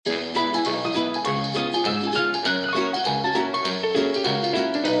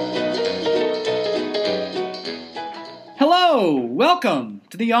Hello, welcome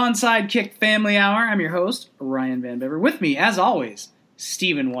to the Onside Kick Family Hour. I'm your host, Ryan Van Bever. With me, as always,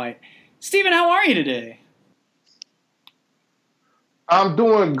 Stephen White. Stephen, how are you today? I'm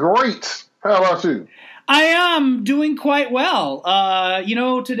doing great. How about you? I am doing quite well.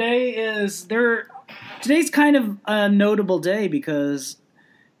 Today's kind of a notable day because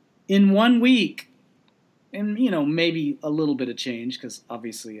in 1 week, and, maybe a little bit of change because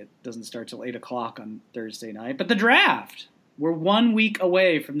obviously it doesn't start till 8 o'clock on Thursday night. But the draft. We're 1 week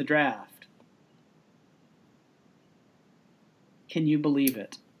away from the draft. Can you believe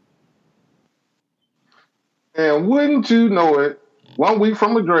it? And wouldn't you know it, 1 week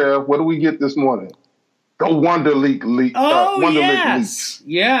from the draft, what do we get this morning? The Wonder League leak. Yes.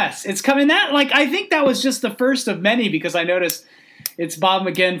 Yes. It's coming I think that was just the first of many because I noticed it's Bob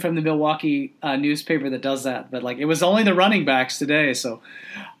McGinn from the Milwaukee newspaper that does that. But it was only the running backs today. So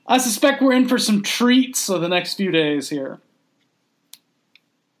I suspect we're in for some treats for the next few days here.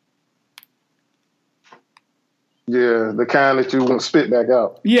 Yeah, the kind that you want to spit back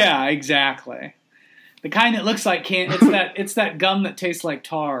out. Yeah, exactly. The kind that looks like it's that gum that tastes like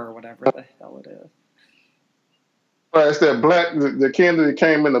tar or whatever the hell it is. It's that the candy that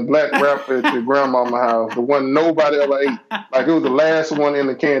came in the black wrapper at your grandmama's house, the one nobody ever ate. Like it was the last one in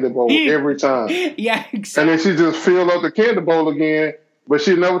the candy bowl every time. Yeah, exactly. And then she just filled up the candy bowl again, but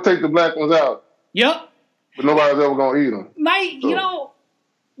she'd never take the black ones out. Yep. But nobody's ever going to eat them.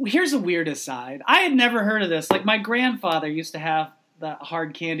 Here's a weird aside. I had never heard of this. My grandfather used to have the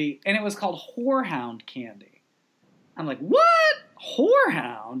hard candy, and it was called Whorehound candy. I'm like, what?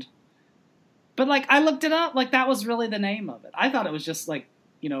 Whorehound? But, I looked it up. That was really the name of it. I thought it was just,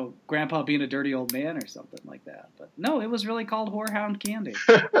 Grandpa being a dirty old man or something like that. But, no, it was really called Whorehound candy.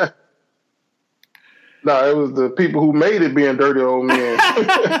 No, it was the people who made it being dirty old men.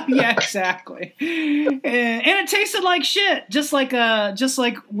 Yeah, exactly. And it tasted like shit, just like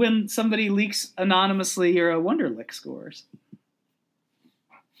when somebody leaks anonymously your Wonderlic scores.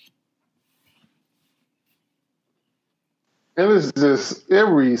 It is just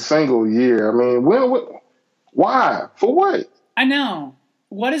every single year. I mean, why? For what? I know.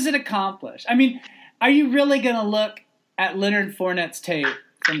 What does it accomplish? I mean, are you really going to look at Leonard Fournette's tape,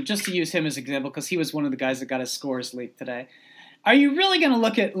 just to use him as an example, because he was one of the guys that got his scores leaked today. Are you really going to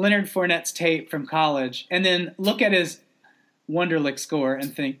look at Leonard Fournette's tape from college and then look at his Wonderlic score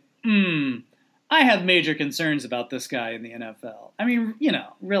and think, I have major concerns about this guy in the NFL? I mean,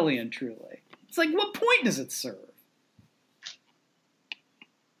 really and truly. It's what point does it serve?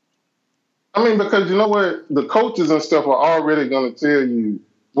 I mean, because you know what? The coaches and stuff are already going to tell you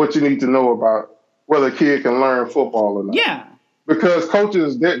what you need to know about whether a kid can learn football or not. Yeah. Because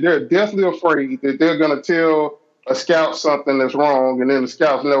coaches, they're definitely afraid that they're going to tell a scout something that's wrong, and then the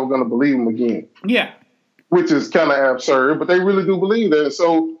scout's never going to believe them again. Yeah. Which is kind of absurd, but they really do believe that.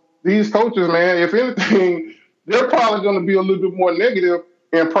 So these coaches, man, if anything, they're probably going to be a little bit more negative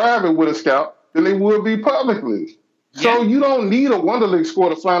in private with a scout than they would be publicly. Yeah. So you don't need a Wonderlic score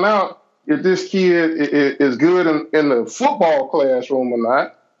to find out if this kid is good in the football classroom or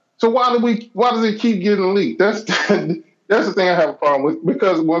not. So why does it keep getting leaked? That's the thing I have a problem with,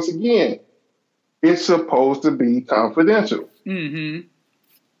 because once again, it's supposed to be confidential. Mm-hmm.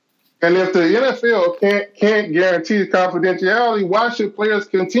 And if the NFL can't guarantee confidentiality, why should players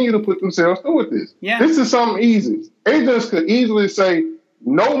continue to put themselves through with this? Yeah. This is something easy. Agents could easily say,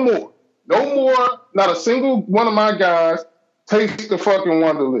 no more, not a single one of my guys takes the fucking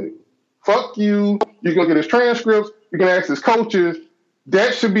Wonderlic. Fuck you. You can get his transcripts. You can ask his coaches.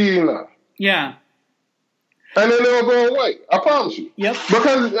 That should be enough. Yeah. And then they'll go away. I promise you. Yep.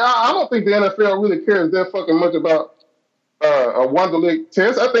 Because I don't think the NFL really cares that fucking much about a Wonderlic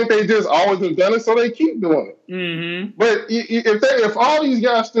test. I think they just always have done it, so they keep doing it. Mm-hmm. But if all these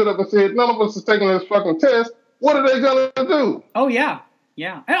guys stood up and said, none of us is taking this fucking test, what are they going to do? Oh, yeah.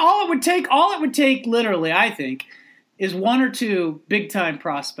 Yeah. And all it would take, literally, I think, is one or two big-time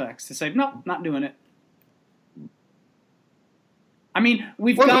prospects to say, nope, not doing it. I mean,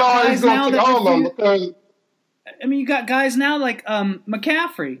 we've got guys now that you got guys now like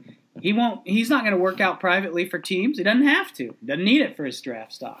McCaffrey. He's not going to work out privately for teams. He doesn't have to. He doesn't need it for his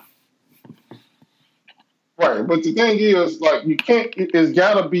draft stock. Right, but the thing is, you can't. It's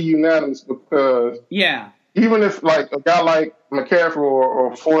got to be unanimous because even if a guy like McCaffrey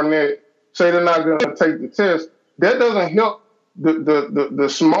or Fournette say they're not going to take the test, that doesn't help the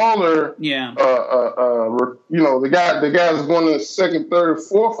smaller, the guys going in the second, third,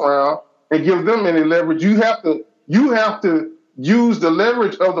 fourth round and give them any leverage. You have to use the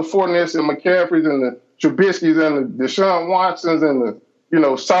leverage of the Fournettes and McCaffreys and the Trubiskys and the Deshaun Watsons and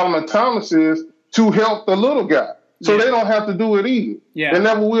the Solomon Thomases to help the little guy. So they don't have to do it either. Yeah. They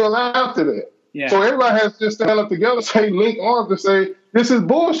never will after that. Yeah. So everybody has to just stand up together, say, link arms and say, this is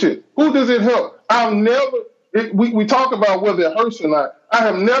bullshit. Who does it help? We talk about whether it hurts or not. I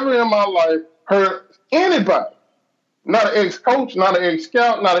have never in my life heard anybody, not an ex-coach, not an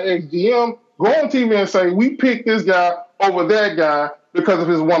ex-scout, not an ex-GM, go on TV and say, we picked this guy over that guy because of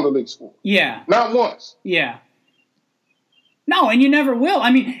his Wonderlic score. Yeah. Not once. Yeah. No, and you never will.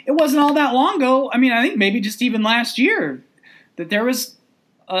 I mean, it wasn't all that long ago. I mean, I think maybe just even last year that there was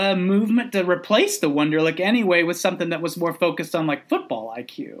a movement to replace the Wonderlic anyway with something that was more focused on like football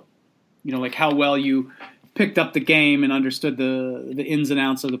IQ. You know, like how well you picked up the game and understood the ins and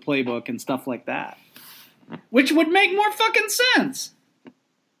outs of the playbook and stuff like that. Which would make more fucking sense.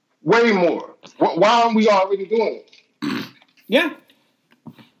 Way more. Why aren't we already doing it? Yeah.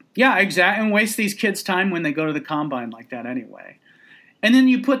 Yeah, exactly. And waste these kids' time when they go to the combine like that anyway. And then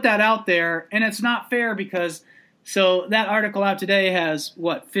you put that out there, and it's not fair because, so that article out today has,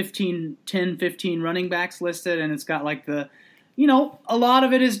 10, 15 running backs listed, and it's got like the, you know, a lot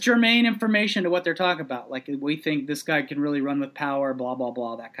of it is germane information to what they're talking about. Like, we think this guy can really run with power, blah, blah,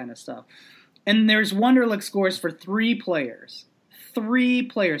 blah, that kind of stuff. And there's Wonderlic scores for 3 players. 3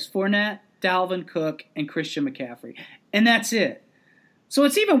 players, Fournette, Dalvin Cook, and Christian McCaffrey. And that's it. So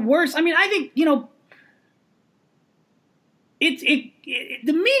it's even worse. I mean, I think, you know, the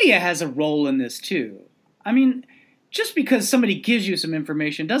media has a role in this too. I mean, just because somebody gives you some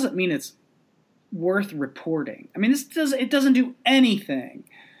information doesn't mean it's worth reporting. I mean, it doesn't do anything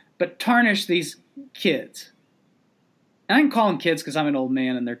but tarnish these kids. And I can call them kids because I'm an old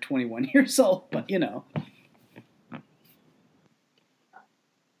man and they're 21 years old, but you know.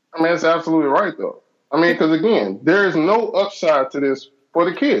 I mean, that's absolutely right, though. I mean, because again, there is no upside to this for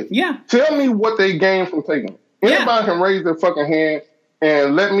the kids. Yeah. Tell me what they gain from taking it. Anybody can raise their fucking hand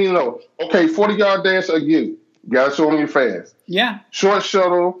and let me know. Okay, 40-yard dash, I get it. You got to show me fast. Yeah. Short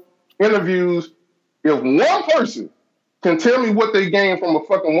shuttle, interviews. If one person can tell me what they gain from a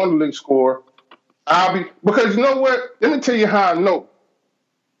fucking Wonderlic score, because you know what? Let me tell you how I know.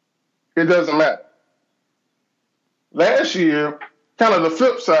 It doesn't matter. Last year, kind of the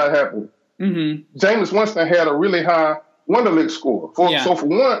flip side happened. Mm-hmm. Jameis Winston had a really high Wonderlic score. So for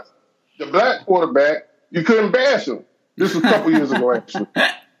once, the black quarterback, you couldn't bash him. This was a couple years ago, actually.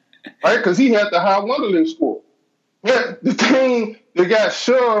 Right? Because he had the high Wonderlic score. But the team that got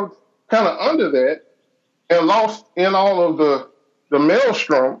shoved kind of under that and lost in all of the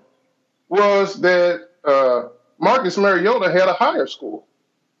maelstrom was that Marcus Mariota had a higher score.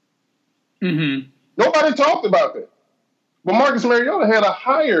 Mm-hmm. Nobody talked about that. But Marcus Mariota had a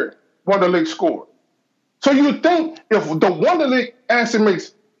higher Wonderlic score. So you would think if the Wonderlic actually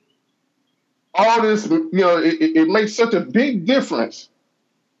makes all this, you know, it makes such a big difference,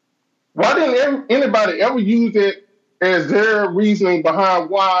 why didn't anybody ever use it as their reasoning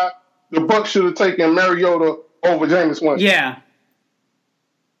behind why the Bucs should have taken Mariota over Jameis Winston? Yeah.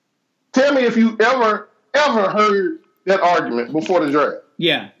 Tell me if you ever heard that argument before the draft.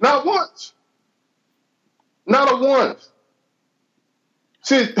 Yeah. Not once. Not a once.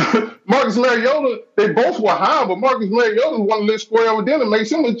 See, Marcus Mariota, they both were high, but Marcus Mariota was one of the score evident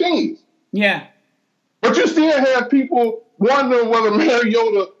makes him a genius. Yeah. But you still have people wondering whether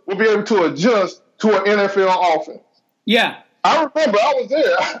Mariota will be able to adjust to an NFL offense. Yeah. I remember, I was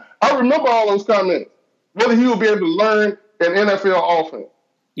there. I remember all those comments. Whether he will be able to learn an NFL offense.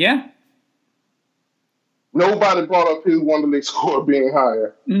 Yeah. Nobody brought up his Wonderlic score being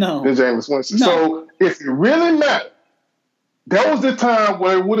higher than Jameis Winston. No. So if it really mattered, that was the time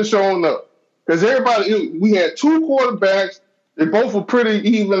where it would have shown up. Because we had 2 quarterbacks. They both were pretty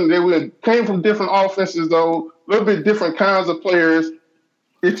even. They came from different offenses, though, a little bit different kinds of players.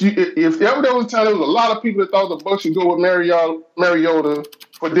 If ever there was a time, there was a lot of people that thought the Bucs should go with Mariota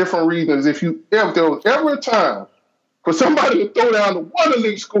for different reasons. If there was ever a time for somebody to throw down the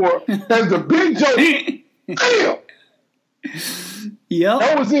Wonderlic score as the big joke, damn. Yep.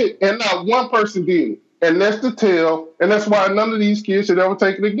 That was it. And not one person did it. And that's the tell. And that's why none of these kids should ever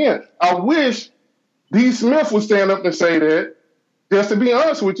take it again. I wish D. Smith would stand up and say that, just to be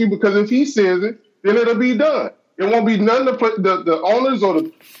honest with you, because if he says it, then it'll be done. It won't be nothing the owners or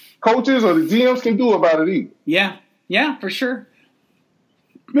the coaches or the GMs can do about it either. Yeah. Yeah, for sure.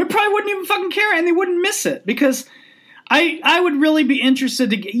 They probably wouldn't even fucking care, and they wouldn't miss it, because I would really be interested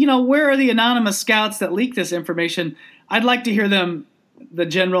to get, where are the anonymous scouts that leak this information? I'd like to hear them, the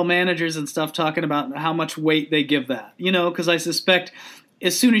general managers and stuff, talking about how much weight they give that, because I suspect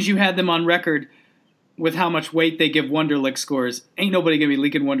as soon as you had them on record with how much weight they give Wonderlic scores, ain't nobody going to be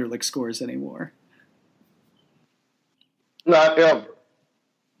leaking Wonderlic scores anymore. Not ever.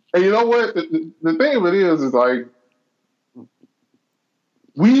 And you know what? The thing of it is like,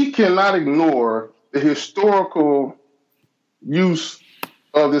 we cannot ignore the historical use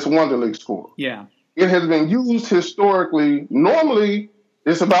of this Wonderlic score. Yeah. It has been used historically. Normally,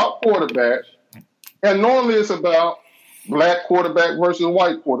 it's about quarterbacks, and normally it's about black quarterback versus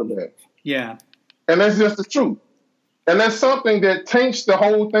white quarterback. Yeah. And that's just the truth. And that's something that taints the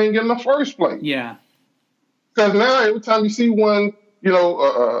whole thing in the first place. Yeah. Because now every time you see one,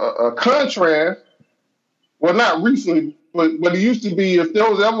 a contrast, well, not recently, but it used to be if there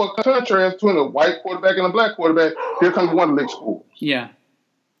was ever a contrast between a white quarterback and a black quarterback, here comes Wonderlic scores. Yeah.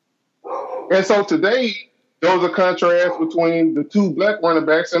 And so today, there was a contrast between the two black running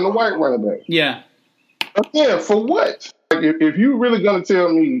backs and the white running back. Yeah. Again, for what? Like if you're really going to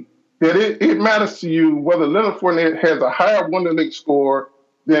tell me that it matters to you whether Leonard Fournette has a higher Wonderlic score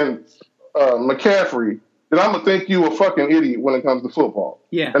than McCaffrey, then I'm going to think you a fucking idiot when it comes to football.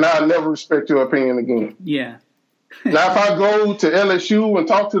 Yeah. And I'll never respect your opinion again. Yeah. Now, if I go to LSU and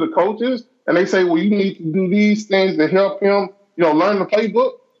talk to the coaches and they say, well, you need to do these things to help him, learn the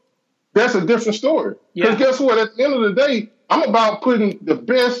playbook, that's a different story. Because guess what? At the end of the day, I'm about putting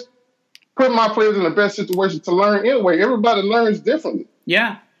my players in the best situation to learn anyway. Everybody learns differently.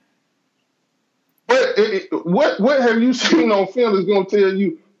 Yeah. But what have you seen on film that's going to tell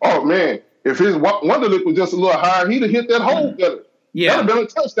you, oh, man, if his Wonderlic was just a little higher, he'd have hit that hole better. Yeah. That would have been a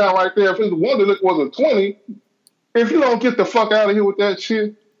touchdown right there if his Wonderlic was a 20. If you don't get the fuck out of here with that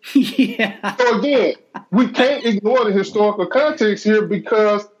shit. Yeah. So again, we can't ignore the historical context here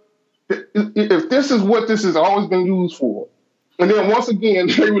because if this is what this has always been used for, and then once again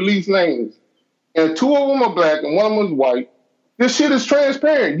they release names, and two of them are black and one of them is white, this shit is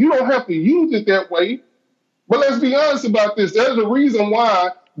transparent. You don't have to use it that way. But let's be honest about this. There's a reason why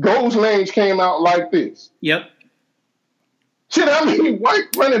those names came out like this. Yep. Shit, how many white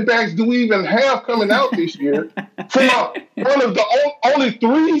running backs do we even have coming out this year? From one of the only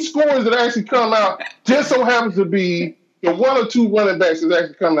 3 scores that actually come out just so happens to be the 1 or 2 running backs that's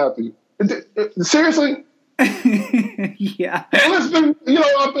actually coming out this year. Seriously? Yeah. Listen,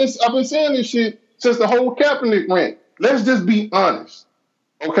 I've been saying this shit since the whole Kaepernick rant. Let's just be honest,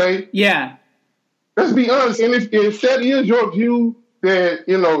 okay? Yeah. Let's be honest. And if that is your view that,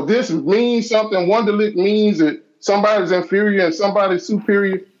 this means something, Wonderlic means that somebody's inferior and somebody's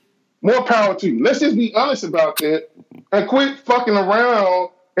superior, more power to you. Let's just be honest about that and quit fucking around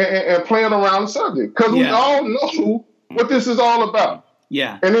and playing around the subject. Because we all know what this is all about.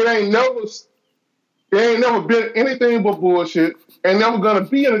 Yeah. And it ain't never been anything but bullshit, and never gonna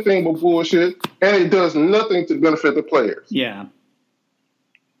be anything but bullshit, and it does nothing to benefit the players. Yeah.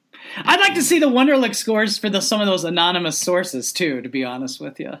 I'd like to see the Wonderlic scores for some of those anonymous sources too, to be honest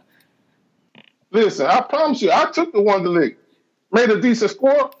with you. Listen, I promise you, I took the Wonderlic, made a decent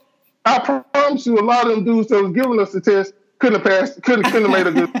score. I promise you, a lot of them dudes that was giving us the test couldn't have made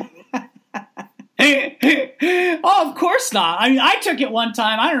a good score. Oh, of course not. I mean, I took it one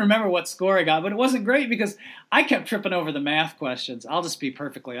time. I don't remember what score I got, but it wasn't great because I kept tripping over the math questions. I'll just be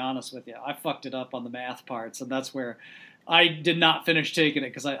perfectly honest with you. I fucked it up on the math parts, and that's where I did not finish taking it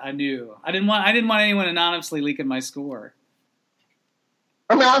because I knew I didn't want anyone anonymously leaking my score.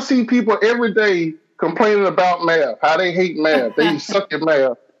 I mean, I see people every day complaining about math, how they hate math, they suck at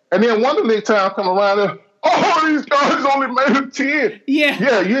math, and then Wonderlic time come around and these guys only made a 10. Yeah.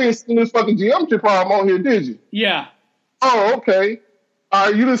 Yeah, you ain't seen this fucking geometry problem on here, did you? Yeah. Oh, okay.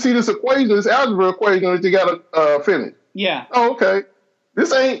 You didn't see this equation, this algebra equation that you got to finish. Yeah. Oh, okay.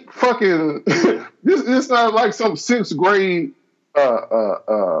 This ain't fucking. This not like some 6th grade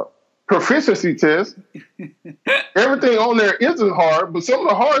proficiency test. Everything on there isn't hard, but some of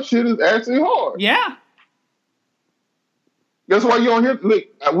the hard shit is actually hard. Yeah. That's why you don't hear. Look,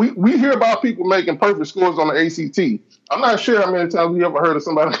 we hear about people making perfect scores on the ACT. I'm not sure how many times we ever heard of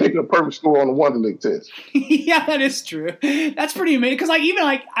somebody making a perfect score on the Wonderlic test. Yeah, that is true. That's pretty amazing. Because I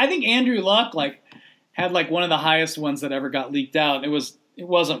think Andrew Luck had one of the highest ones that ever got leaked out. It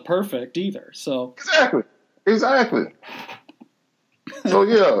wasn't perfect either. So exactly. So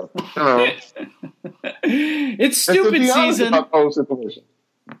yeah, it's stupid season. About the whole situation.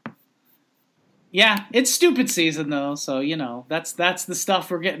 Yeah, it's stupid season though. So that's the stuff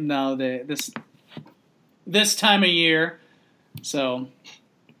we're getting now. This time of year. So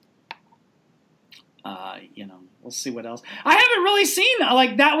we'll see what else. I haven't really seen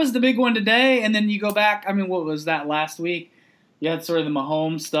that was the big one today. And then you go back. I mean, what was that last week? You had sort of the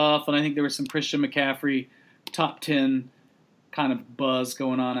Mahomes stuff, and I think there was some Christian McCaffrey top 10 kind of buzz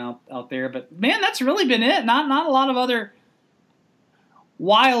going on out there. But man, that's really been it. Not a lot of other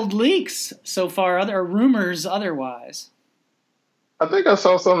wild leaks so far, other rumors otherwise. I think I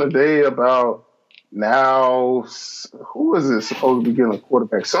saw something today about now, who is it supposed to be getting a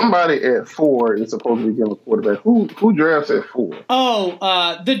quarterback? Somebody at 4 is supposed to be getting a quarterback. Who drafts at 4?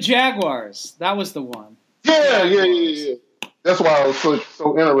 Oh, the Jaguars. That was the one. Yeah. That's why it was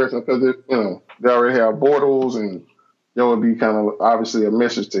so interesting because they already have Bortles, and there would be kind of obviously a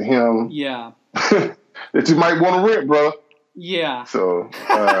message to him. Yeah. That you might want to rent, bro. Yeah. So,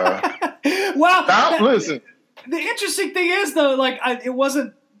 well, now, listen. The interesting thing is, though, it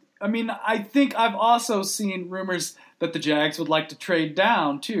wasn't. I mean, I think I've also seen rumors that the Jags would like to trade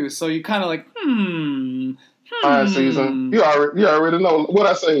down too. So you kind of like, Lion season. You already know what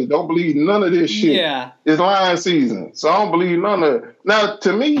I say. Don't believe none of this shit. Yeah. It's lion season, so I don't believe none of it. Now,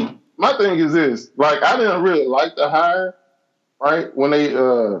 to me, my thing is this: like, I didn't really like the hire, right? When they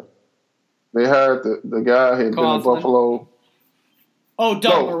hired the guy who had been in Buffalo. Oh,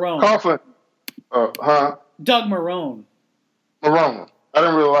 Doug Marrone. Coughlin. Doug Marrone. Marrone. I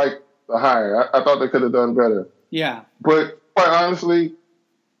didn't really like the hire. I thought they could have done better. Yeah. But quite honestly,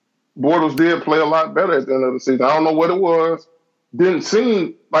 Bortles did play a lot better at the end of the season. I don't know what it was. Didn't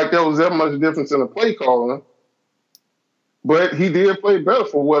seem like there was that much difference in the play calling. But he did play better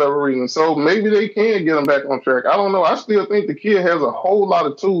for whatever reason. So maybe they can get him back on track. I don't know. I still think the kid has a whole lot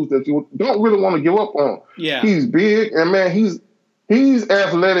of tools that you don't really want to give up on. Yeah. He's big, and man, he's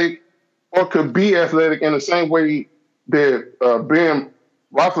athletic or could be athletic in the same way that Ben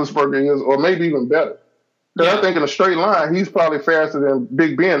Roethlisberger is, or maybe even better. Because I think in a straight line, he's probably faster than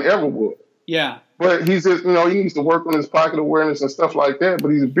Big Ben ever would. Yeah. But he's just, he needs to work on his pocket awareness and stuff like that. But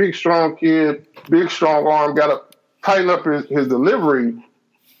he's a big, strong kid, big, strong arm, got to tighten up his delivery.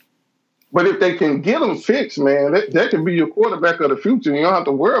 But if they can get him fixed, man, that could be your quarterback of the future. You don't have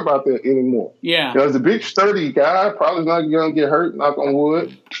to worry about that anymore. Yeah. Because the big, sturdy guy probably not going to get hurt, knock on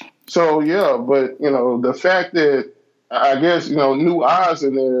wood. So, yeah, but, the fact that, I guess, new eyes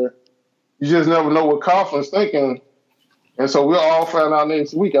in there, you just never know what Coughlin's thinking. And so we'll all find out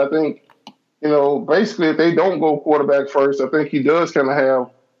next week. I think, basically if they don't go quarterback first, I think he does kind of have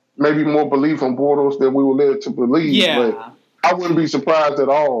maybe more belief in Bortles than we were led to believe. Yeah. But I wouldn't be surprised at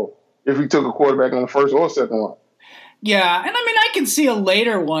all if he took a quarterback on the first or second line. Yeah, and I mean, I can see a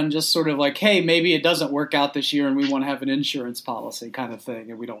later one just sort of like, hey, maybe it doesn't work out this year and we want to have an insurance policy kind of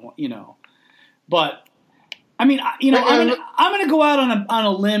thing, and we don't want, But I mean, I'm going to go out on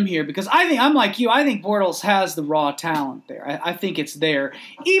a limb here because I'm like you. I think Bortles has the raw talent there. I think it's there,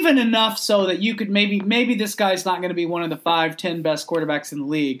 even enough so that you could maybe this guy's not going to be one of the 5-10 best quarterbacks in the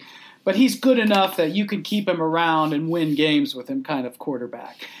league, but he's good enough that you can keep him around and win games with him, kind of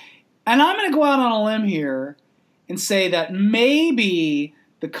quarterback. And I'm going to go out on a limb here and say that maybe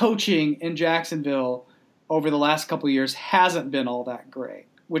the coaching in Jacksonville over the last couple of years hasn't been all that great,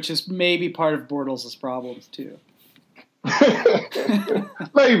 which is maybe part of Bortles' problems too.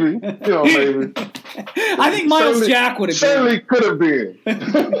 Maybe. Maybe. I think Miles Jack would have certainly could have been.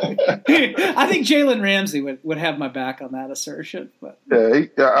 I think Jalen Ramsey would have my back on that assertion. But. Yeah,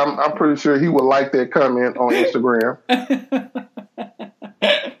 I'm pretty sure he would like that comment on Instagram.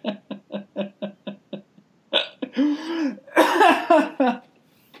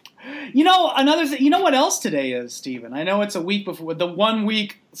 Another thing. You know what else today is, Stephen? I know it's a week before the 1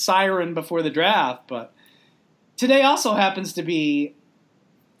 week siren before the draft, but today also happens to be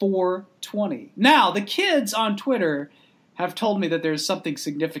 420. Now, the kids on Twitter have told me that there's something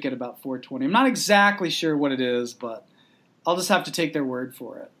significant about 420. I'm not exactly sure what it is, but I'll just have to take their word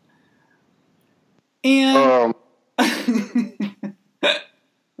for it. And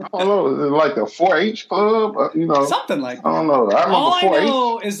I don't know, is it like a 4-H club? Something like that. I don't know. All I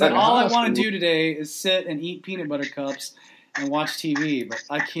know is that all I want to do today is sit and eat peanut butter cups and watch TV, but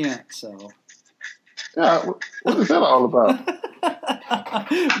I can't, so. Yeah, what is that all about?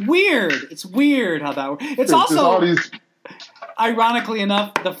 Weird. It's weird how that works. It's also, ironically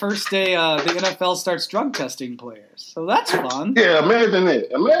enough, the first day the NFL starts drug testing players. So that's fun. Yeah, imagine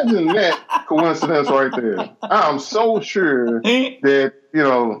that. Imagine that coincidence right there. I'm so sure that,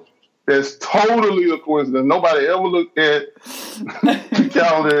 that's totally a coincidence. Nobody ever looked at the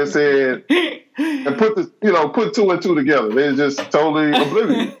calendar and said, and put 2 and 2 together. They're just totally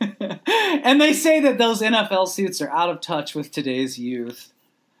oblivious. And they say that those NFL suits are out of touch with today's youth.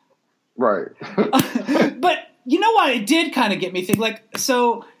 Right. But you know what? It did kind of get me thinking.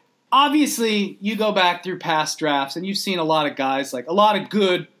 So obviously you go back through past drafts and you've seen a lot of guys, like a lot of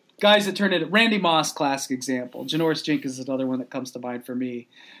good guys that turned into Randy Moss, classic example. Janoris Jenkins is another one that comes to mind for me.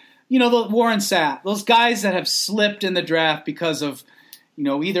 The Warren Sapp, those guys that have slipped in the draft because of,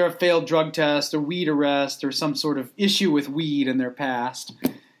 either a failed drug test or weed arrest or some sort of issue with weed in their past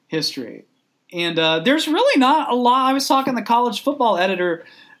history. And there's really not a lot. I was talking to the college football editor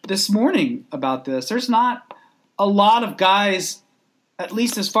this morning about this. There's not a lot of guys, at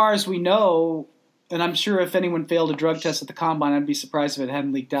least as far as we know, and I'm sure if anyone failed a drug test at the combine, I'd be surprised if it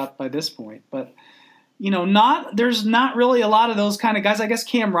hadn't leaked out by this point. But, there's not really a lot of those kind of guys. I guess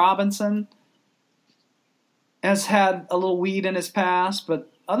Cam Robinson has had a little weed in his past,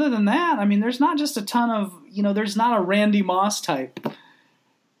 but other than that, I mean, there's not just a ton of, there's not a Randy Moss type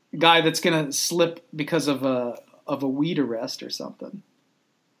guy that's going to slip because of a weed arrest or something.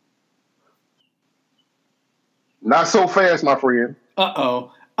 Not so fast, my friend.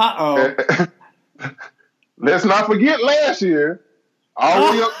 Uh-oh. Let's not forget last year,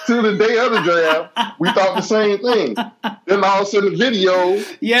 all the way up to the day of the draft, we thought the same thing. Then all of a sudden the video,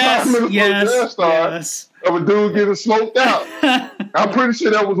 5 minutes before the draft starts, of a dude getting smoked out. I'm pretty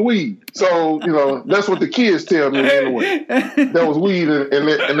sure that was weed. So, that's what the kids tell me anyway. That was weed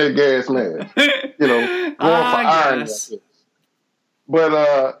in their gas mask. Going for iron.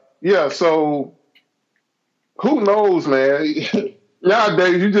 But, so who knows, man?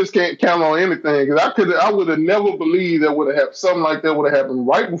 Nowadays, you just can't count on anything. Because I would have never believed that would have happened. Something like that would have happened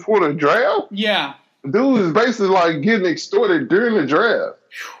right before the draft. Yeah. Dude is basically like getting extorted during the draft.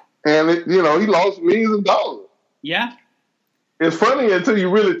 And, he lost millions of dollars. Yeah. It's funny until you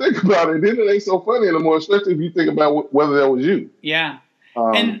really think about it. Then it ain't so funny anymore, especially if you think about whether that was you. Yeah.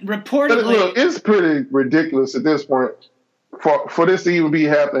 And reportedly... it's pretty ridiculous at this point for this to even be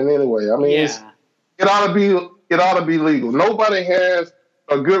happening anyway. I mean, it ought to be legal. Nobody has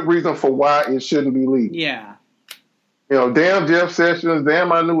a good reason for why it shouldn't be legal. Yeah. Damn Jeff Sessions, damn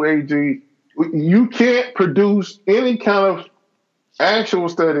my new AG. You can't produce any kind of actual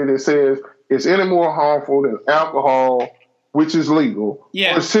study that says it's any more harmful than alcohol, which is legal,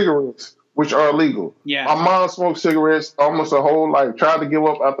 or cigarettes, which are illegal. Yeah. My mom smoked cigarettes almost her whole life, tried to give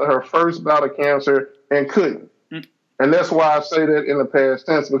up after her first bout of cancer and couldn't. And that's why I say that in the past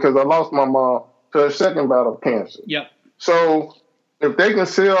tense, because I lost my mom to her second bout of cancer. Yep. So if they can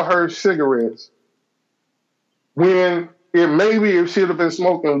sell her cigarettes, when maybe if she'd have been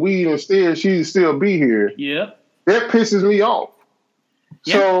smoking weed instead, she'd still be here. Yep. That pisses me off.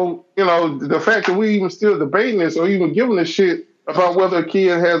 Yep. So, the fact that we even still debating this or even giving a shit about whether a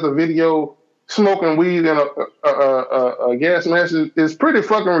kid has a video smoking weed in a gas mask is pretty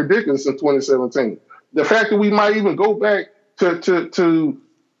fucking ridiculous in 2017. The fact that we might even go back to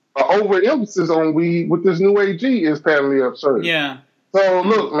overemphasis on weed with this new AG is patently absurd. Yeah. So,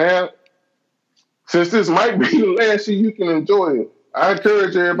 look, man, since this might be the last year you can enjoy it, I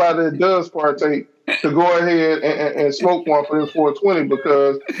encourage everybody that does partake to go ahead and smoke one for this 420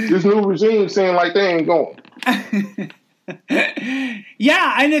 because this new regime seems like they ain't going.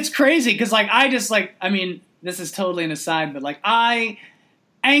 Yeah, and it's crazy because, this is totally an aside, but, I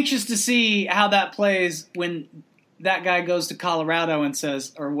anxious to see how that plays when that guy goes to Colorado and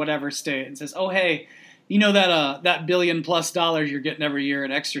says, or whatever state, and says, oh, hey, that $1 billion+ you're getting every year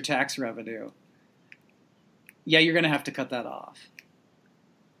in extra tax revenue. Yeah, you're going to have to cut that off.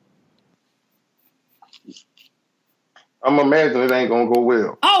 I'm imagining it ain't going to go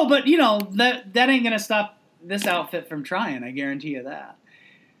well. Oh, but, that ain't going to stop this outfit from trying. I guarantee you that.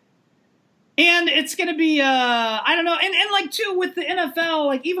 And it's going to be, I don't know. And too, with the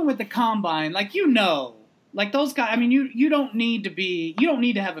NFL, even with the combine, those guys, you don't need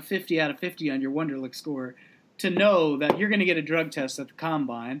to have a 50 out of 50 on your Wonderlic score to know that you're going to get a drug test at the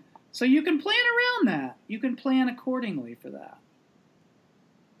combine. So you can plan around that. You can plan accordingly for that.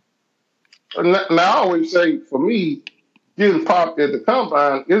 Now, I always say, for me, getting popped at the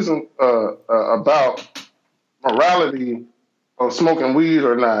combine isn't about morality of smoking weed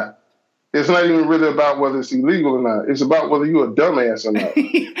or not. It's not even really about whether it's illegal or not. It's about whether you're a dumbass or not.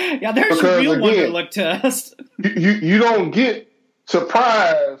 Yeah, there's a real Wonderlic test. You don't get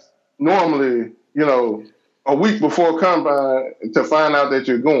surprised normally, a week before combine to find out that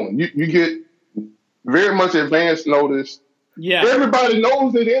you're going. You get very much advance notice. Yeah. Everybody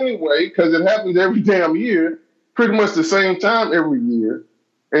knows it anyway because it happens every damn year, pretty much the same time every year.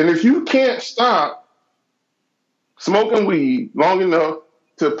 And if you can't stop smoking weed long enough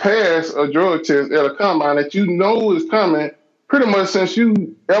to pass a drug test at a combine that you know is coming pretty much since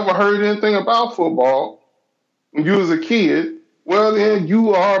you ever heard anything about football when you was a kid, well, then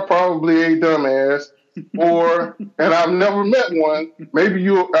you are probably a dumbass and I've never met one, maybe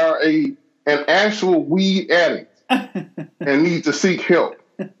you are an actual weed addict and need to seek help.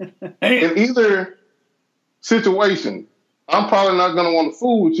 In either situation, I'm probably not going to want to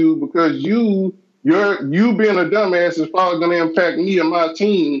fool with you because you being a dumbass is probably going to impact me and my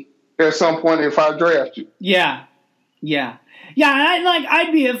team at some point if I draft you. Yeah. Yeah. Yeah,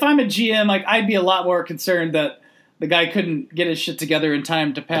 I'd be if I'm a GM, like I'd be a lot more concerned that the guy couldn't get his shit together in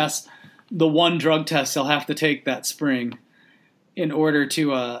time to pass the one drug test he'll have to take that spring in order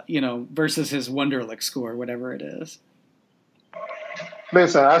to versus his Wonderlic score, whatever it is.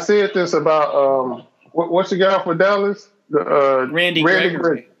 Listen, I said this about what's the guy for Dallas? Randy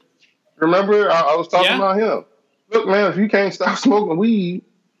Gregory. Remember, I was talking about him. Look, man, if you can't stop smoking weed,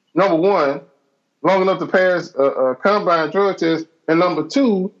 number one, long enough to pass a combine drug test, and number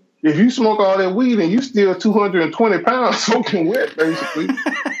two, if you smoke all that weed and you still 220 pounds soaking wet, basically,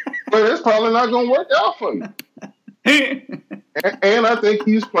 but it's probably not going to work out for you. and I think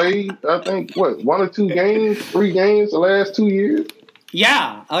he's played, one or two games, 3 games the last 2 years.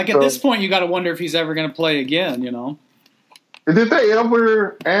 Yeah, like at this point, you got to wonder if he's ever going to play again. Did they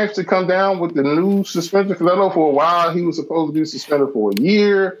ever actually come down with the new suspension? Because I know for a while he was supposed to be suspended for a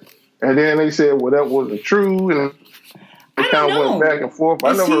year, and then they said, well, that wasn't true, and it kind of went back and forth.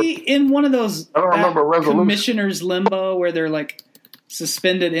 Is he in one of those I don't remember commissioner's limbo where they're like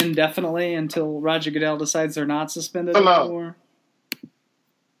suspended indefinitely until Roger Goodell decides they're not suspended anymore?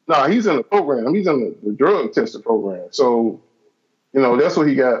 No, he's in the program. He's in the drug testing program. So, that's what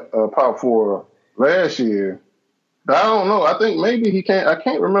he got popped for last year. But I don't know. I think maybe he can't. I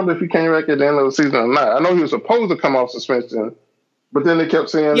can't remember if he came back at the end of the season or not. I know he was supposed to come off suspension, but then they kept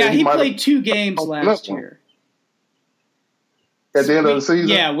saying that he played 2 games last year. At the end of the season?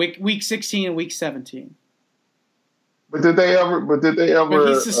 Yeah, week 16 and week 17. But did they ever? But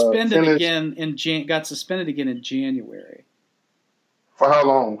he suspended got suspended again in January. For how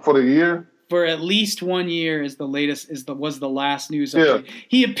long? For the year? For at least 1 year was the last news. Yeah.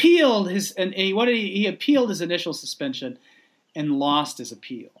 He appealed he appealed his initial suspension and lost his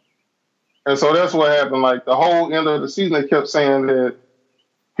appeal. And so that's what happened. Like the whole end of the season, they kept saying that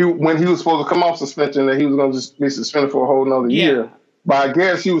when he was supposed to come off suspension, that he was going to just be suspended for a whole another year. But I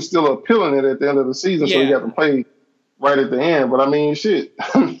guess he was still appealing it at the end of the season, so he got to play right at the end. But I mean, shit.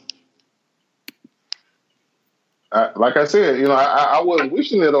 Like I said, I wasn't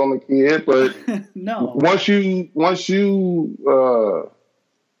wishing it on the kid, but no. Once you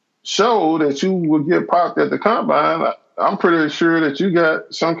show that you would get popped at the combine, I'm pretty sure that you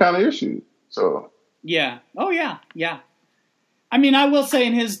got some kind of issue. So yeah, yeah. I mean, I will say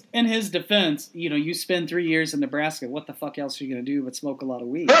in his defense, you spend 3 years in Nebraska. What the fuck else are you gonna do but smoke a lot of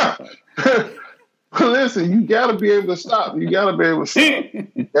weed? Listen, you got to be able to stop. You got to be able to stop.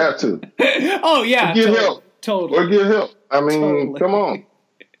 You got to. Oh yeah, get help. Totally. Or get help. I mean, come on.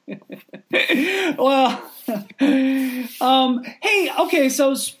 Well, hey, okay.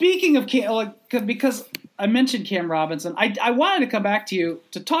 So speaking of because I mentioned Cam Robinson, I wanted to come back to you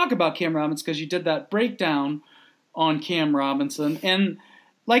to talk about Cam Robinson because you did that breakdown on Cam Robinson, and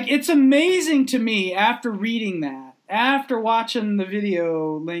it's amazing to me after reading that, after watching the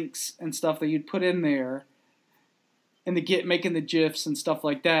video links and stuff that you'd put in there, and making the GIFs and stuff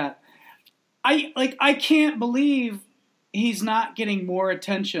like that. I can't believe he's not getting more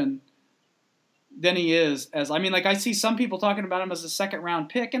attention than he is. I see some people talking about him as a 2nd round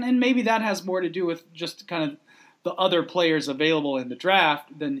pick, and maybe that has more to do with just kind of the other players available in the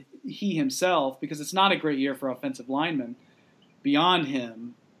draft than he himself, because it's not a great year for offensive linemen beyond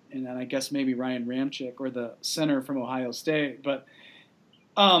him, and then I guess maybe Ryan Ramczyk or the center from Ohio State. But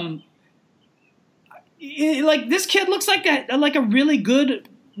this kid looks like a really good,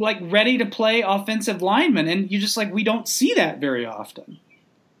 ready to play offensive lineman, and you just we don't see that very often.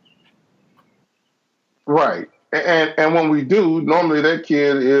 Right. And when we do, normally that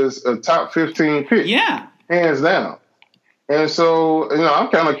kid is a top 15 pick. Yeah. Hands down. And so, I'm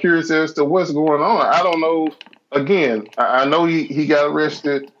kind of curious as to what's going on. I don't know. Again, I know he got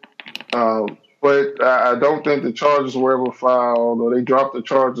arrested, but I don't think the charges were ever filed, or they dropped the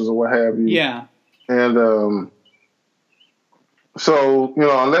charges or what have you. Yeah. And so,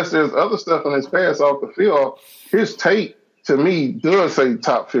 unless there's other stuff in his past off the field, his tape, to me, does say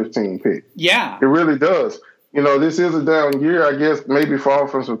top 15 pick. Yeah. It really does. This is a down year, I guess, maybe for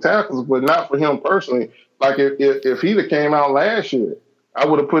offensive tackles, but not for him personally. Like, if he'd have came out last year, I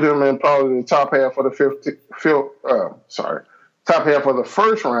would have put him in probably the top half of the top half of the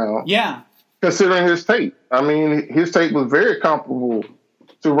 1st round. Yeah. Considering his tape. I mean, his tape was very comparable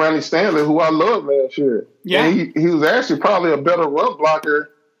to Ronnie Stanley, who I loved last year. Yeah. And he was actually probably a better run blocker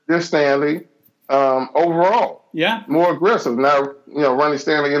than Stanley overall. Yeah. More aggressive. Now, Ronnie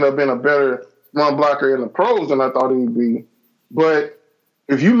Stanley ended up being a better run blocker in the pros than I thought he'd be. But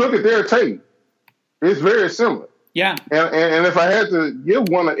if you look at their tape, it's very similar. Yeah. And if I had to give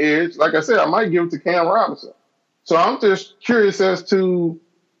one an edge, like I said, I might give it to Cam Robinson. So I'm just curious as to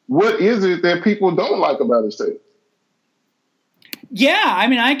what is it that people don't like about his tape? Yeah, I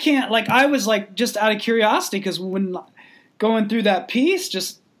mean, I can't, like, I was, like, just out of curiosity, because when going through that piece,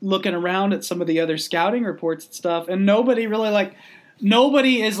 just looking around at some of the other scouting reports and stuff, and nobody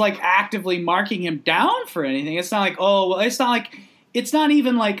is, like, actively marking him down for anything. It's not like, it's not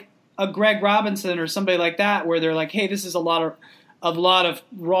even, like, a Greg Robinson or somebody like that, where they're like, hey, this is a lot of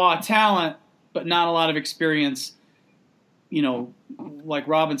raw talent, but not a lot of experience, like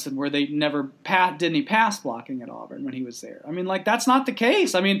Robinson, where they didn't he pass blocking at Auburn when he was there. I mean, like, that's not the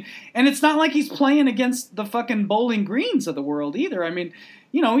case. I mean, and it's not like he's playing against the fucking Bowling Greens of the world either. I mean,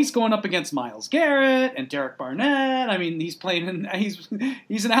 he's going up against Myles Garrett and Derek Barnett. I mean, he's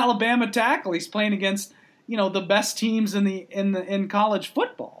an Alabama tackle. He's playing against, the best teams in college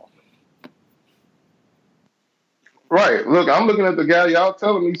football. Right. Look, I'm looking at the guy y'all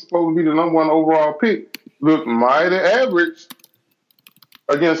telling me he's supposed to be the number 1 overall pick. Look mighty average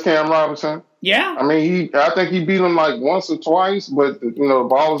against Cam Robinson. Yeah. I mean, I think he beat him like once or twice, but the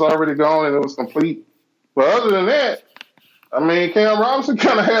ball was already gone and it was complete. But other than that, I mean, Cam Robinson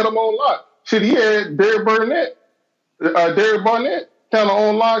kind of had him on lock. Shit, he had Derek Barnett kind of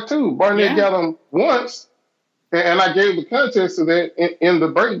on lock too. Barnett got him once, and I gave the context of that in the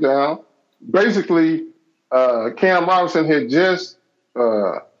breakdown. Basically, Cam Robinson had just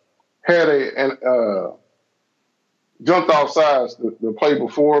had jumped off sides the play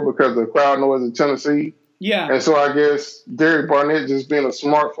before because of the crowd noise in Tennessee. Yeah. And so I guess Derek Barnett, just being a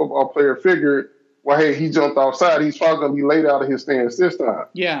smart football player, figured, well, hey, he jumped offside. He's probably going to be laid out of his stance this time.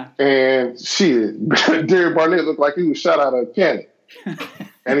 Yeah. And shit, Derek Barnett looked like he was shot out of a cannon.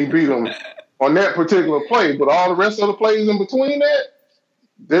 And he beat him on that particular play. But all the rest of the plays in between that,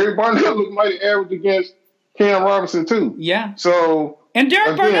 Derek Barnett looked mighty average against Cam Robinson too. Yeah. So, and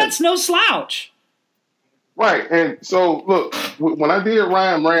Derek Barnett's no slouch. Right. And so, look, when I did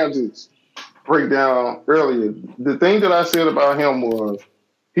Ryan Ramsey's breakdown earlier, the thing that I said about him was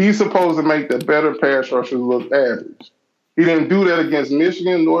he's supposed to make the better pass rushers look average. He didn't do that against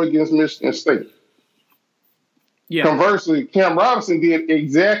Michigan nor against Michigan State. Yeah. Conversely, Cam Robinson did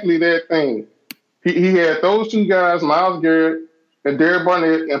exactly that thing. He had those two guys, Myles Garrett and Derek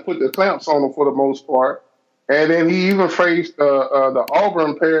Barnett, and put the clamps on them for the most part. And then he even faced the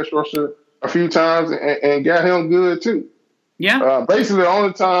Auburn pass rusher a few times and got him good too. Yeah. Basically, the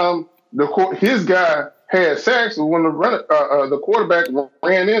only time his guy had sacks was when the quarterback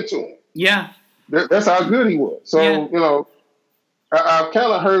ran into him. Yeah. That's how good he was. So, I've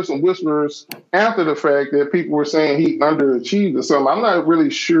kind of heard some whispers after the fact that people were saying he underachieved or something. I'm not really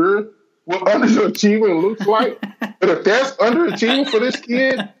sure what underachieving looks like. But if that's underachieving for this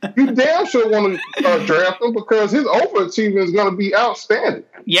kid, you damn sure want to draft him because his overachieving is going to be outstanding.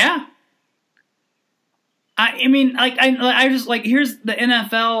 Yeah. I mean, like, I just, like, here's the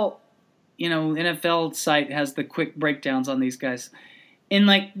NFL, NFL site has the quick breakdowns on these guys. And,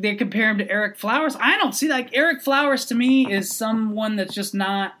 like, they compare him to Eric Flowers. I don't see, like, Eric Flowers to me is someone that's just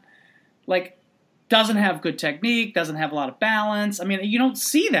not, like, doesn't have good technique, doesn't have a lot of balance. I mean, you don't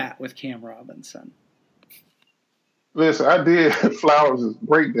see that with Cam Robinson. Listen, I did Flowers'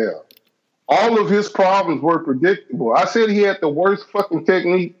 breakdown. All of his problems were predictable. I said he had the worst fucking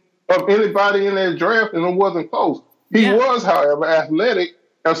technique of anybody in that draft, and it wasn't close. He was, however, athletic,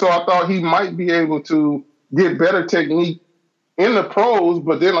 and so I thought he might be able to get better technique in the pros,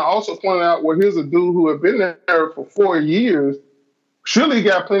 but then I also pointed out, well, here's a dude who had been there for 4 years. Surely he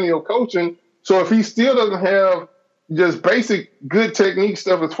got plenty of coaching. So if he still doesn't have just basic good technique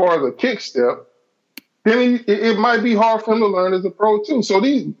stuff as far as a kick step, then it might be hard for him to learn as a pro too. So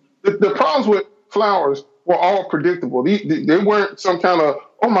the problems with Flowers were all predictable. They weren't some kind of,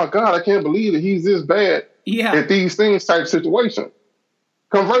 oh my God, I can't believe that he's this bad at these things type situation.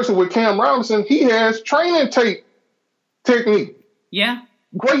 Conversely with Cam Robinson, he has training tape technique. Yeah.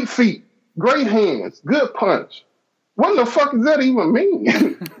 Great feet, great hands, good punch. What the fuck does that even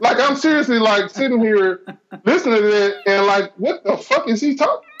mean? Like, I'm seriously, like, sitting here listening to that and, like, what the fuck is he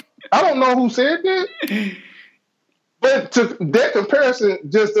talking? I don't know who said that. But that comparison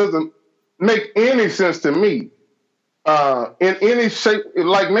just doesn't make any sense to me. In any shape,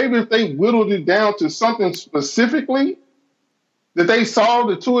 like, maybe if they whittled it down to something specifically that they saw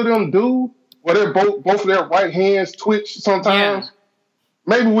the two of them do, where they're both of their right hands twitch sometimes,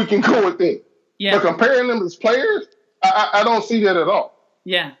 maybe we can go with that. Yeah. But comparing them as players, I don't see that at all.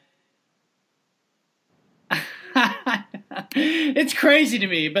 Yeah. It's crazy to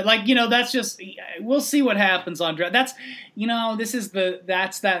me, but, like, that's just, we'll see what happens on draft. That's, this is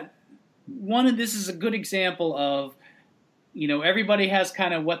a good example of, everybody has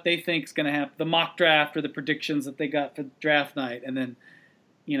kind of what they think is going to happen, the mock draft or the predictions that they got for draft night, and then,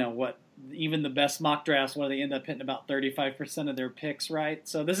 what even the best mock drafts where they end up hitting about 35% of their picks right.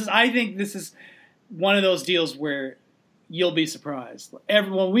 So I think this is one of those deals where you'll be surprised.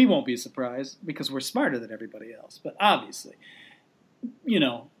 Everyone, we won't be surprised because we're smarter than everybody else. But obviously,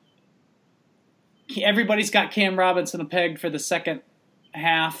 everybody's got Cam Robinson pegged for the second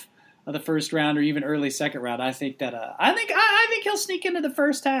half of the first round or even early second round. I think he'll sneak into the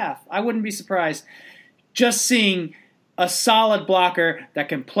first half. I wouldn't be surprised just seeing a solid blocker that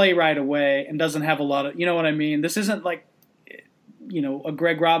can play right away and doesn't have a lot of, you know what I mean? This isn't like, a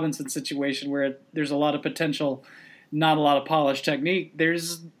Greg Robinson situation where there's a lot of potential, not a lot of polished technique.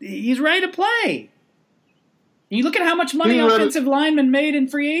 He's ready to play. You look at how much money offensive linemen made in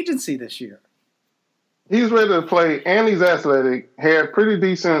free agency this year. He's ready to play, and he's athletic. Had pretty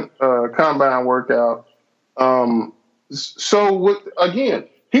decent combine workout. Again,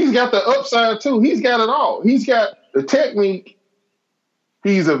 he's got the upside too. He's got it all. He's got the technique.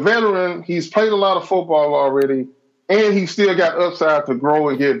 He's a veteran. He's played a lot of football already, and he's still got upside to grow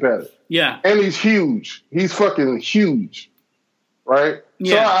and get better. Yeah, and he's huge. He's fucking huge, right?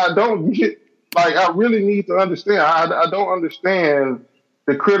 Yeah. So I don't get I really need to understand. I don't understand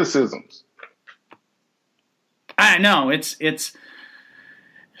the criticisms. I know it's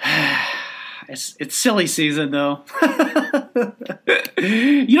silly season though.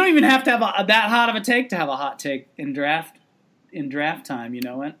 You don't even have to have that hot of a take to have a hot take in draft time. You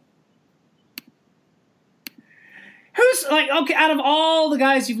know it. Who's okay out of all the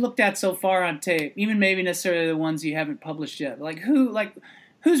guys you've looked at so far on tape, even maybe necessarily the ones you haven't published yet?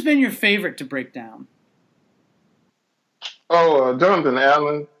 Who's been your favorite to break down? Jonathan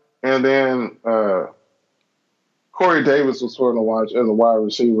Allen, and then Corey Davis was fun to watch as a wide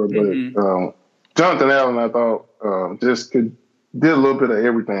receiver, but Jonathan Allen, I thought, just did a little bit of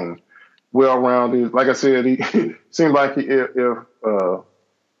everything, well-rounded. Like I said, he seemed like if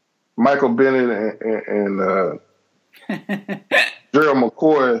Michael Bennett and Gerald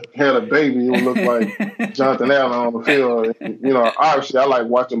McCoy had a baby, it would look like Jonathan Allen on the field. Obviously, I like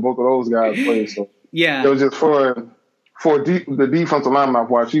watching both of those guys play. So yeah, it was just fun for the defensive lineman I've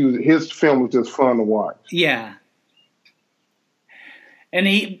watched. His film was just fun to watch. Yeah. And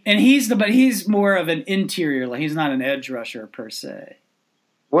he's more of an interior. He's not an edge rusher per se.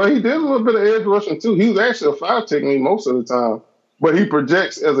 Well, he did a little bit of edge rushing too. He was actually a 5 technique most of the time, but he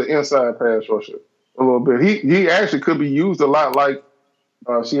projects as an inside pass rusher a little bit. He actually could be used a lot like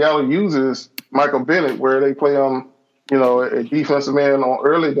Seattle uses Michael Bennett, where they play him, a defensive man on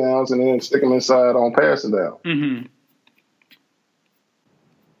early downs and then stick him inside on passing down. Mm-hmm.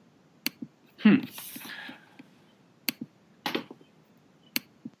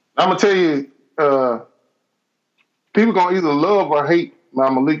 I'm gonna tell you, people gonna either love or hate my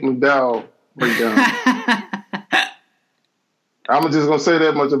Malik McDowell breakdown. I'm just gonna say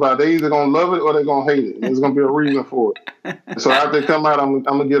that much about it. They either gonna love it or they're gonna hate it. There's gonna be a reason for it. So after they come out, I'm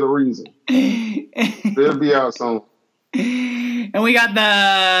gonna get a reason. They'll be out soon. And we got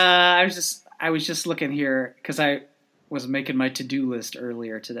I was just looking here because I was making my to-do list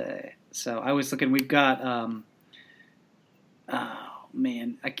earlier today. So I was looking. We've got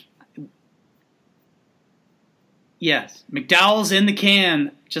yes, McDowell's in the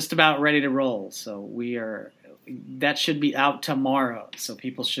can, just about ready to roll. So that should be out tomorrow. So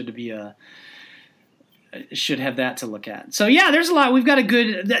people should have that to look at. So yeah, there's a lot. We've got a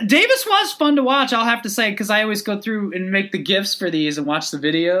good. Davis was fun to watch, I'll have to say, because I always go through and make the GIFs for these and watch the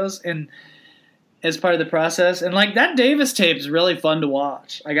videos and as part of the process. And that Davis tape is really fun to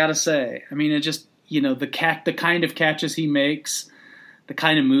watch, I gotta say. I mean, it just the kind of catches he makes. The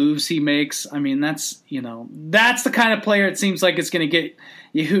kind of moves he makes, I mean, that's the kind of player it seems like it's going to get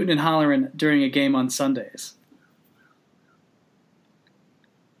you hooting and hollering during a game on Sundays.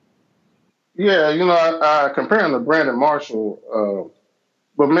 Yeah, I compare him to Brandon Marshall,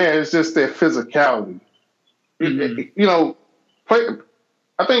 but man, it's just that physicality. Mm-hmm.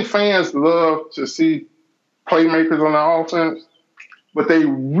 I think fans love to see playmakers on the offense, but they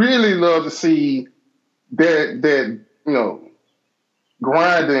really love to see that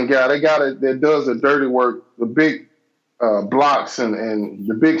grinding guy, that does the dirty work, the big blocks and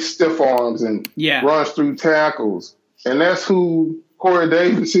the big stiff arms and runs through tackles. And that's who Corey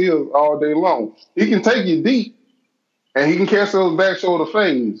Davis is all day long. He can take you deep and he can catch those back shoulder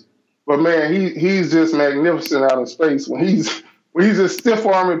fades. But man, he's just magnificent out in space when he's just stiff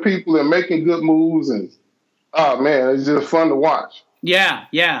arming people and making good moves, and it's just fun to watch. Yeah.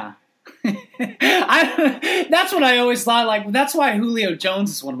 That's what I always thought. That's why Julio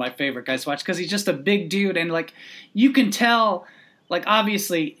Jones is one of my favorite guys to watch, because he's just a big dude, and you can tell like,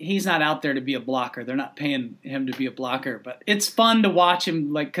 obviously, he's not out there to be a blocker. They're not paying him to be a blocker. But it's fun to watch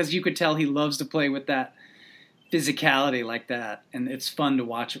him, like, because you could tell he loves to play with that physicality like that. And it's fun to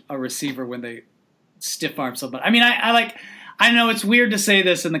watch a receiver when they stiff arm somebody. I mean, I know it's weird to say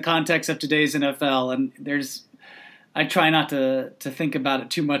this in the context of today's NFL, and I try not to think about it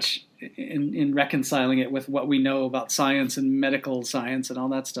too much in reconciling it with what we know about science and medical science and all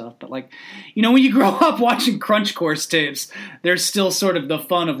that stuff. But, like, you know, when you grow up watching Crunch Course tapes, there's still sort of the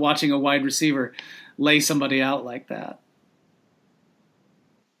fun of watching a wide receiver lay somebody out like that.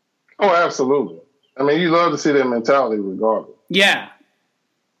 Oh, absolutely. I mean, you love to see that mentality regardless. Yeah.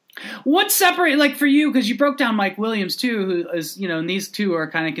 What's separate, like, for you, because you broke down Mike Williams too, who is, you know, and these two are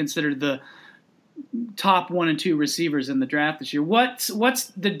kind of considered the top 1 and 2 receivers in the draft this year. What's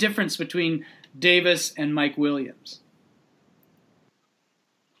the difference between Davis and Mike Williams?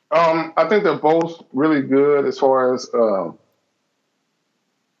 I think they're both really good as far as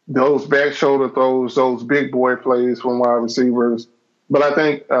those back shoulder throws, those big boy plays from wide receivers. But I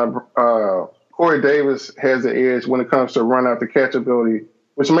think Corey Davis has the edge when it comes to run after catch ability,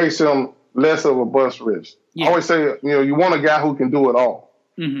 which makes him less of a bust risk. Yeah. I always say, you know, you want a guy who can do it all.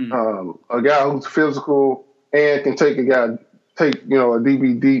 Mm-hmm. A guy who's physical and can take, you know, a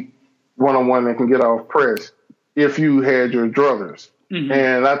DB deep one-on-one and can get off press if you had your druthers. Mm-hmm.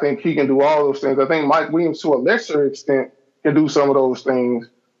 And I think he can do all those things. I think Mike Williams, to a lesser extent, can do some of those things.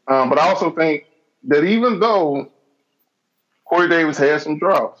 But I also think that even though Corey Davis has some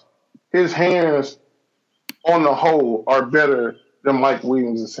drops, his hands on the whole are better than Mike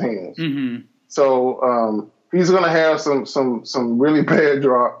Williams' hands. Mm-hmm. So he's going to have some really bad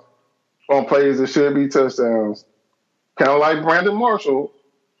drops on plays that should be touchdowns, kind of like Brandon Marshall,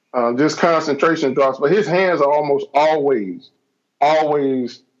 just concentration drops. But his hands are almost always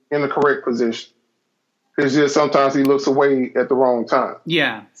in the correct position. It's just sometimes he looks away at the wrong time.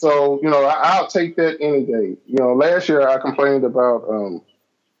 Yeah. So, you know, I'll take that any day. You know, last year I complained about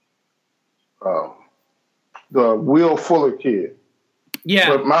the Will Fuller kid. Yeah.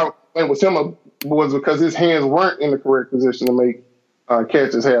 But my thing with him was because his hands weren't in the correct position to make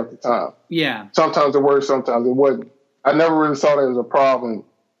catches half the time. Yeah. Sometimes it worked, sometimes it wasn't. I never really saw that as a problem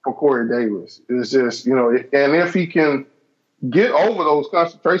for Corey Davis. It's just, you know, and if he can get over those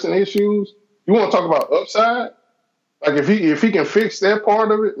concentration issues, you want to talk about upside? Like if he can fix that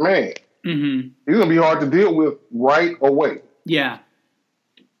part of it, man, mm-hmm. He's gonna be hard to deal with right away. Yeah.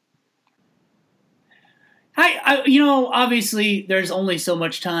 I you know, obviously there's only so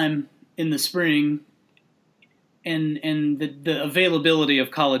much time in the spring, and the availability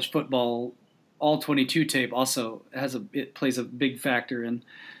of college football, all 22 tape also it plays a big factor in,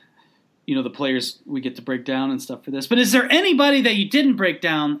 you know, the players we get to break down and stuff for this. But is there anybody that you didn't break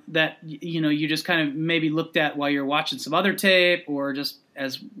down that, you know, you just kind of maybe looked at while you're watching some other tape, or just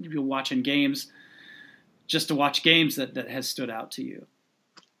as you're watching games, just to watch games that has stood out to you?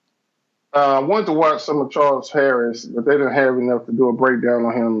 I wanted to watch some of Charles Harris, but they didn't have enough to do a breakdown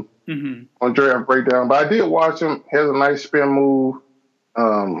on him, mm-hmm. on draft breakdown. But I did watch him. He has a nice spin move.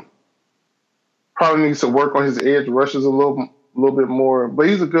 Probably needs to work on his edge rushes a little bit more, but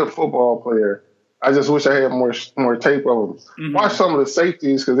he's a good football player. I just wish I had more tape of him. Mm-hmm. Watch some of the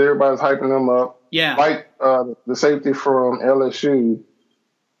safeties because everybody's hyping them up. Yeah, like the safety from LSU,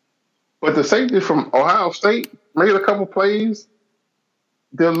 but the safety from Ohio State made a couple plays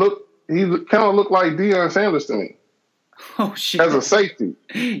that he kind of looked like Deion Sanders to me. Oh shit! As a safety,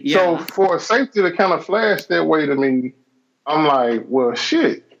 yeah. So for a safety to kind of flash that way to me, I'm like, well,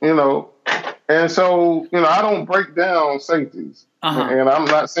 shit, you know. And so, you know, I don't break down safeties, and I'm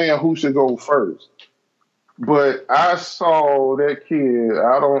not saying who should go first. But I saw that kid.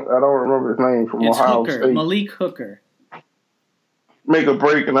 I don't remember his name from Ohio State. Malik Hooker. Make a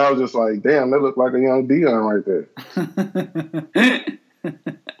break, and I was just like, damn, that looked like a young Deion right there.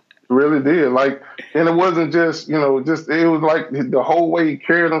 Really did. Like, and it wasn't just, you know, it was like the whole way he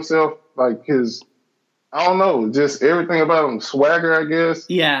carried himself, like his, I don't know, just everything about him, swagger, I guess.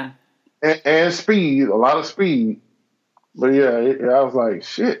 Yeah. And speed, a lot of speed. But yeah, I was like,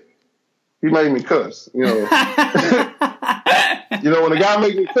 shit. He made me cuss, you know. You know, when a guy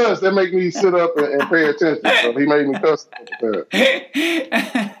make me cuss, that make me sit up and pay attention. So he made me cuss. Who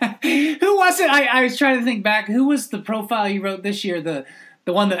was it? I was trying to think back. Who was the profile you wrote this year? The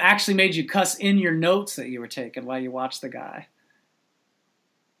one that actually made you cuss in your notes that you were taking while you watched the guy?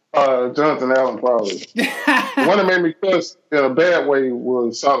 Jonathan Allen, probably. The one that made me cuss in a bad way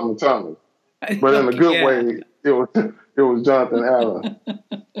was Solomon Thomas, but in a good way, it was Jonathan Allen.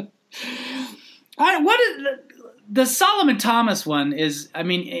 The Solomon Thomas one is, I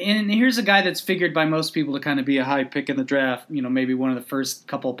mean, and here's a guy that's figured by most people to kind of be a high pick in the draft, maybe one of the first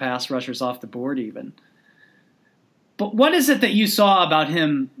couple pass rushers off the board even. But what is it that you saw about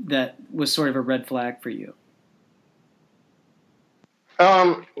him that was sort of a red flag for you?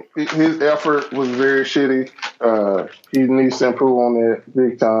 His effort was very shitty. He needs to improve on that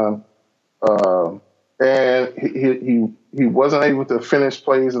big time. And he wasn't able to finish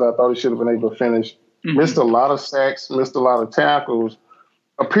plays that I thought he should have been able to finish. Mm-hmm. Missed a lot of sacks, missed a lot of tackles.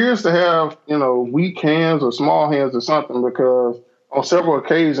 Appears to have, weak hands or small hands or something, because on several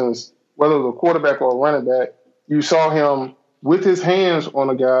occasions, whether it was a quarterback or a running back, you saw him with his hands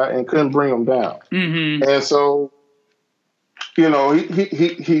on a guy and couldn't bring him down. Mm-hmm. And so, he's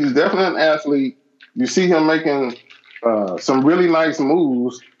definitely an athlete. You see him making some really nice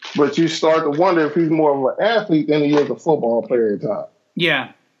moves, but you start to wonder if he's more of an athlete than he is a football player at times.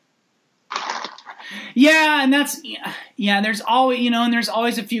 Yeah. Yeah, and there's always, and there's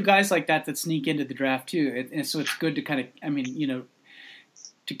always a few guys like that sneak into the draft too. And so it's good to kind of,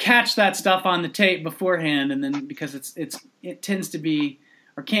 to catch that stuff on the tape beforehand, and then because it tends to be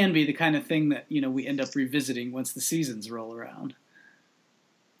or can be the kind of thing that, we end up revisiting once the seasons roll around.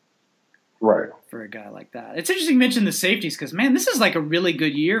 Right. For a guy like that. It's interesting you mention the safeties because, man, this is like a really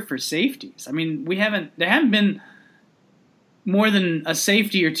good year for safeties. I mean, there haven't been more than a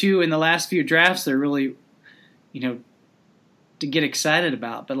safety or two in the last few drafts that are really, to get excited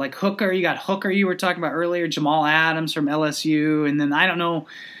about. But like Hooker, you got Hooker you were talking about earlier, Jamal Adams from LSU, and then I don't know,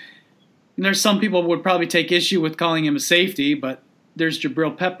 there's some people would probably take issue with calling him a safety, but there's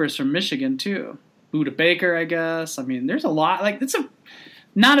Jabril Peppers from Michigan too. Buda Baker, I guess. I mean, there's a lot. Like, it's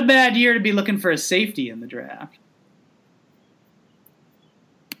not a bad year to be looking for a safety in the draft.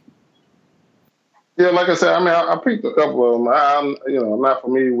 Yeah, like I said, I picked a couple of them. I'm not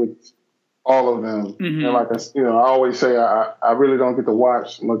familiar with all of them. Mm-hmm. And like I always say, I really don't get to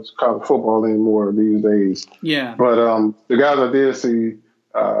watch much college football anymore these days. Yeah. But the guys I did see,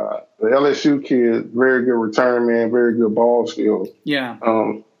 the LSU kid, very good return man, very good ball skills. Yeah.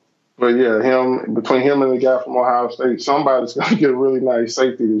 But yeah, between him and the guy from Ohio State, somebody's going to get a really nice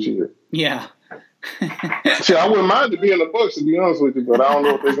safety this year. Yeah. See, I wouldn't mind to be in the Bucs, to be honest with you, but I don't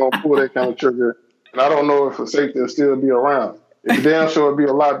know if they're going to pull that kind of trigger. And I don't know if a safety will still be around. It's damn sure it'd be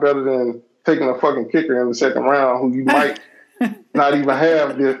a lot better than taking a fucking kicker in the second round who you might not even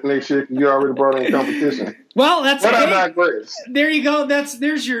have this next year because you already brought in competition. Well, but I digress. There you go.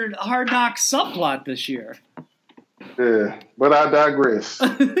 There's your Hard Knocks subplot this year. Yeah, but I digress.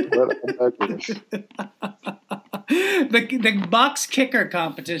 The Bucs kicker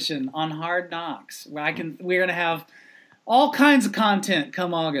competition on Hard Knocks. We're gonna have all kinds of content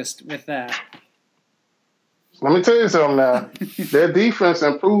come August with that. Let me tell you something now. Their defense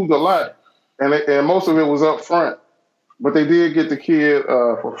improved a lot, and most of it was up front. But they did get the kid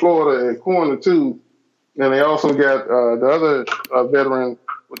for Florida at corner too, and they also got the other veteran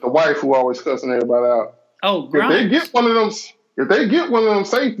with the wife who always cussing everybody out. Oh, Grimes. If they get one of them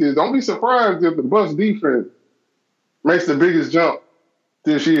safeties, don't be surprised if the Bucs defense makes the biggest jump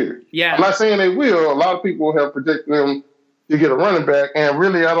this year. Yeah. I'm not saying they will. A lot of people have projected them to get a running back, and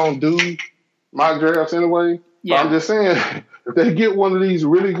really, I don't do mock drafts anyway. Yeah. I'm just saying, if they get one of these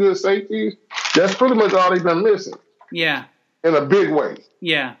really good safeties, that's pretty much all they've been missing. Yeah. In a big way.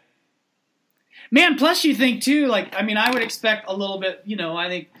 Yeah. Man, plus you think, too, I would expect a little bit, I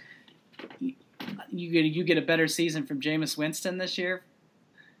think you get a better season from Jameis Winston this year.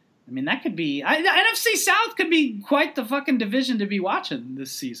 I mean, that could be – NFC South could be quite the fucking division to be watching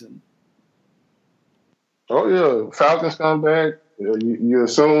this season. Oh, yeah. Falcons come back. You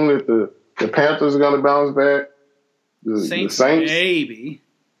assume that the Panthers are going to bounce back. The Saints, maybe.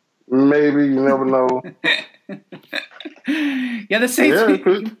 Maybe. You never know. Yeah, the Saints. Yeah,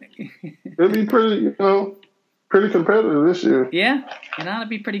 it'll be pretty, pretty competitive this year. Yeah, it ought to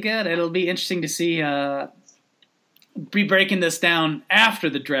be pretty good. It'll be interesting to see. Be breaking this down after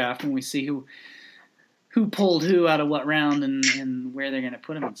the draft when we see who pulled who out of what round and where they're going to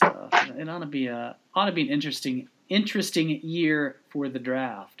put them and stuff. It ought to be an interesting year for the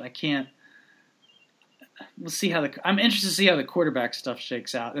draft. We'll see I'm interested to see how the quarterback stuff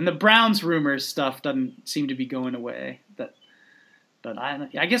shakes out. And the Browns rumors stuff doesn't seem to be going away. But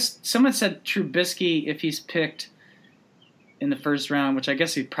I guess someone said Trubisky, if he's picked in the first round, which I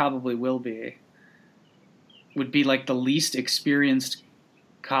guess he probably will be, would be like the least experienced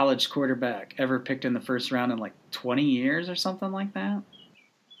college quarterback ever picked in the first round in like 20 years or something like that.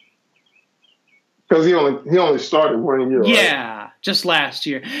 Because he only started 1 year. Yeah, right? Just last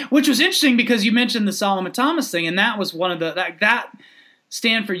year, which was interesting because you mentioned the Solomon Thomas thing, and that was one of that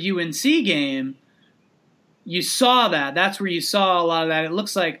Stanford UNC game you saw that. That's where you saw a lot of that. It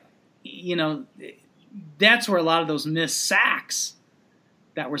looks like, that's where a lot of those missed sacks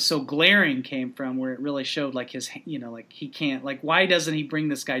that were so glaring came from, where it really showed like his, like he can't, like why doesn't he bring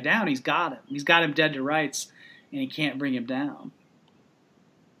this guy down? He's got him. He's got him dead to rights, and he can't bring him down.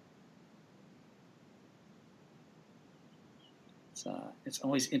 It's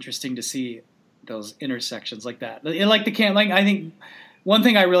always interesting to see those intersections like that. Like I think one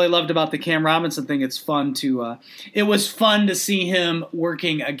thing I really loved about the Cam Robinson thing, it was fun to see him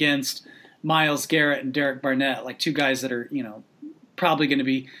working against Myles Garrett and Derek Barnett, like two guys that are, probably going to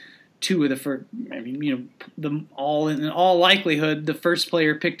be two of the first, in all likelihood, the first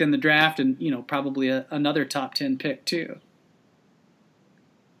player picked in the draft, and, probably another top 10 pick too.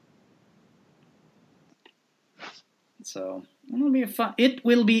 So it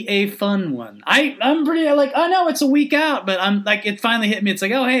will be a fun one. I'm pretty I know it's a week out, but I'm like, it finally hit me. It's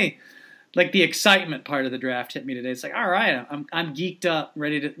like, oh, hey, like the excitement part of the draft hit me today. It's like, all right, I'm geeked up,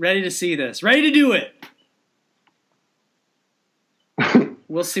 ready to see this, ready to do it.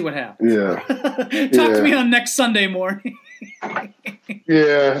 We'll see what happens. Yeah. Talk to me on next Sunday morning.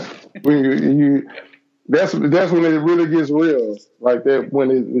 Yeah. That's when it really gets real. Like that,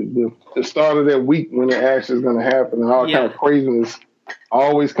 when the start of that week, when it actually is going to happen, and all kind of craziness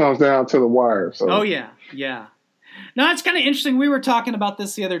always comes down to the wire. So. Oh yeah. No, it's kind of interesting. We were talking about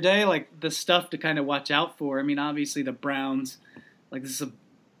this the other day, like the stuff to kind of watch out for. I mean, obviously the Browns, like this is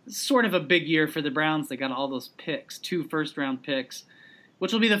sort of a big year for the Browns. They got all those picks, 2 first-round picks,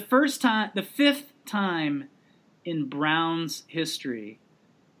 which will be the 5th time in Browns history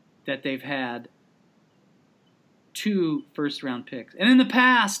that they've had 2 first-round picks. And in the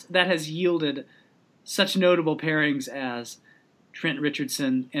past, that has yielded such notable pairings as Trent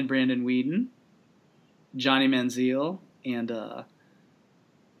Richardson and Brandon Weeden, Johnny Manziel, and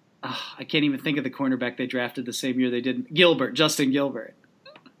I can't even think of the cornerback they drafted the same year they did, Justin Gilbert.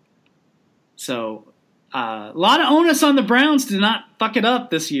 So a lot of onus on the Browns to not fuck it up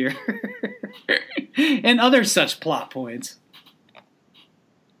this year. And other such plot points.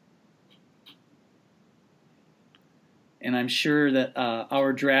 And I'm sure that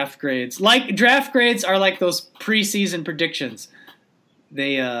our draft grades are like those preseason predictions.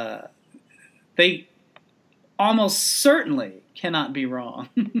 They almost certainly cannot be wrong.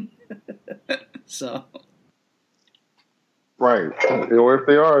 So. Right. Or if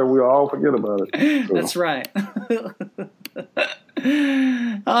they are, we all forget about it. So. That's right.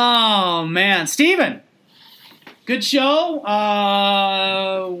 Oh, man. Steven, good show.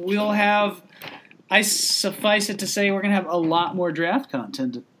 We'll have, suffice it to say, we're going to have a lot more draft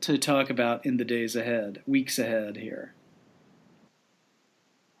content to talk about in the days ahead, weeks ahead here.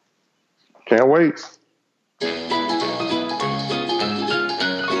 Can't wait.